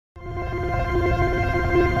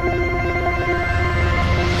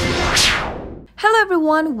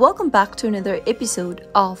everyone, welcome back to another episode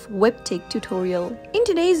of Webtech Tutorial. In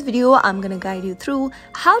today's video, I'm gonna guide you through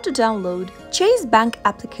how to download Chase Bank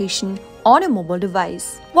application on a mobile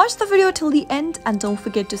device. Watch the video till the end and don't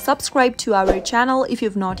forget to subscribe to our channel if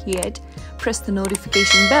you've not yet. Press the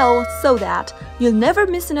notification bell so that you'll never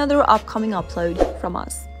miss another upcoming upload from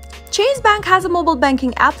us. Chase Bank has a mobile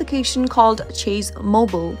banking application called Chase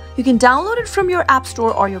Mobile. You can download it from your App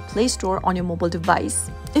Store or your Play Store on your mobile device.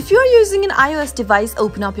 If you're using an iOS device,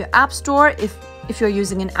 open up your App Store. If you're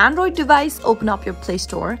using an Android device, open up your Play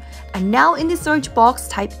Store. And now in the search box,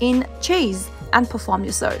 type in Chase and perform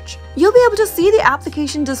your search. You'll be able to see the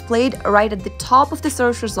application displayed right at the top of the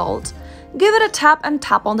search result. Give it a tap and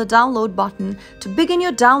tap on the download button to begin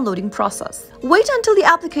your downloading process. Wait until the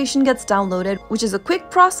application gets downloaded, which is a quick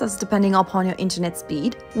process depending upon your internet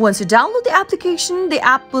speed. Once you download the application, the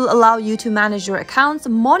app will allow you to manage your accounts,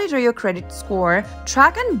 monitor your credit score,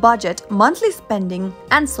 track and budget monthly spending,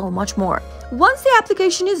 and so much more. Once the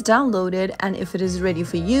application is downloaded and if it is ready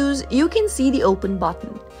for use, you can see the open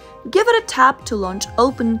button. Give it a tap to launch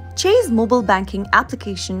Open Chase Mobile Banking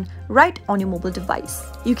application right on your mobile device.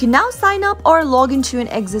 You can now sign up or log into an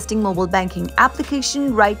existing mobile banking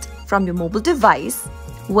application right from your mobile device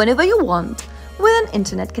whenever you want with an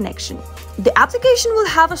internet connection. The application will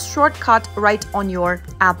have a shortcut right on your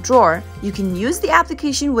app drawer. You can use the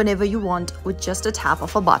application whenever you want with just a tap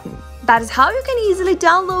of a button. That is how you can easily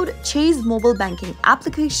download Chase Mobile Banking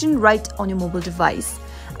application right on your mobile device.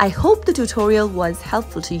 I hope the tutorial was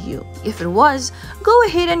helpful to you. If it was, go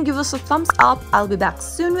ahead and give us a thumbs up. I'll be back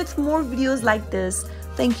soon with more videos like this.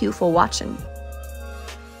 Thank you for watching.